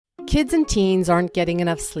Kids and teens aren't getting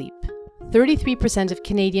enough sleep. 33% of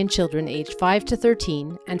Canadian children aged 5 to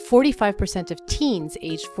 13 and 45% of teens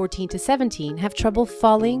aged 14 to 17 have trouble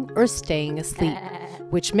falling or staying asleep,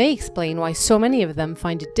 which may explain why so many of them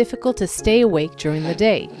find it difficult to stay awake during the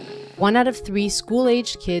day. 1 out of 3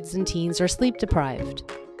 school-aged kids and teens are sleep deprived,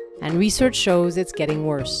 and research shows it's getting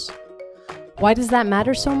worse. Why does that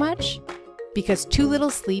matter so much? Because too little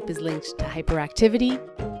sleep is linked to hyperactivity,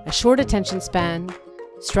 a short attention span,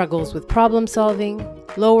 struggles with problem solving,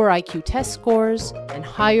 lower IQ test scores, and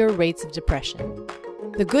higher rates of depression.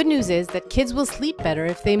 The good news is that kids will sleep better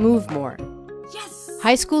if they move more. Yes!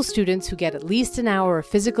 High school students who get at least an hour of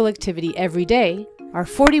physical activity every day are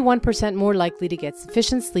 41% more likely to get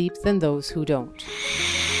sufficient sleep than those who don't.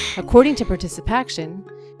 According to Participaction,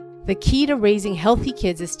 the key to raising healthy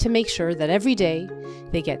kids is to make sure that every day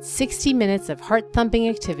they get 60 minutes of heart-thumping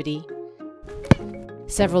activity,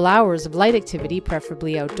 several hours of light activity,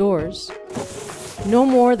 preferably outdoors, no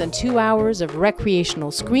more than 2 hours of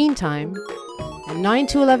recreational screen time, and 9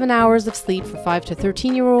 to 11 hours of sleep for 5 to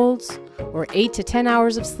 13-year-olds, or 8 to 10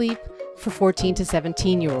 hours of sleep for 14 to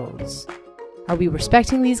 17-year-olds. Are we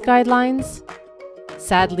respecting these guidelines?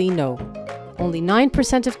 Sadly, no. Only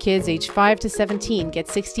 9% of kids aged 5 to 17 get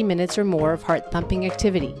 60 minutes or more of heart-thumping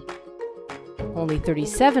activity. Only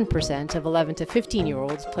 37% of 11 to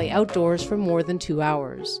 15-year-olds play outdoors for more than 2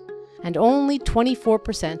 hours. And only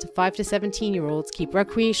 24% of 5 to 17-year-olds keep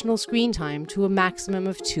recreational screen time to a maximum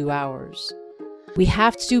of 2 hours. We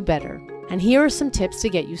have to do better, and here are some tips to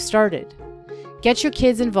get you started. Get your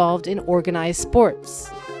kids involved in organized sports.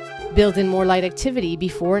 Build in more light activity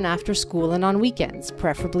before and after school and on weekends,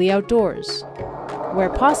 preferably outdoors. Where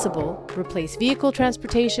possible, replace vehicle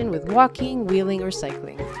transportation with walking, wheeling, or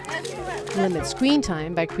cycling. Limit screen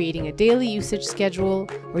time by creating a daily usage schedule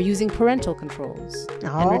or using parental controls.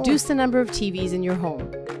 And reduce the number of TVs in your home.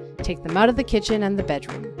 Take them out of the kitchen and the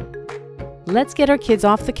bedroom. Let's get our kids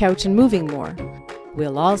off the couch and moving more.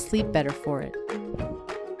 We'll all sleep better for it.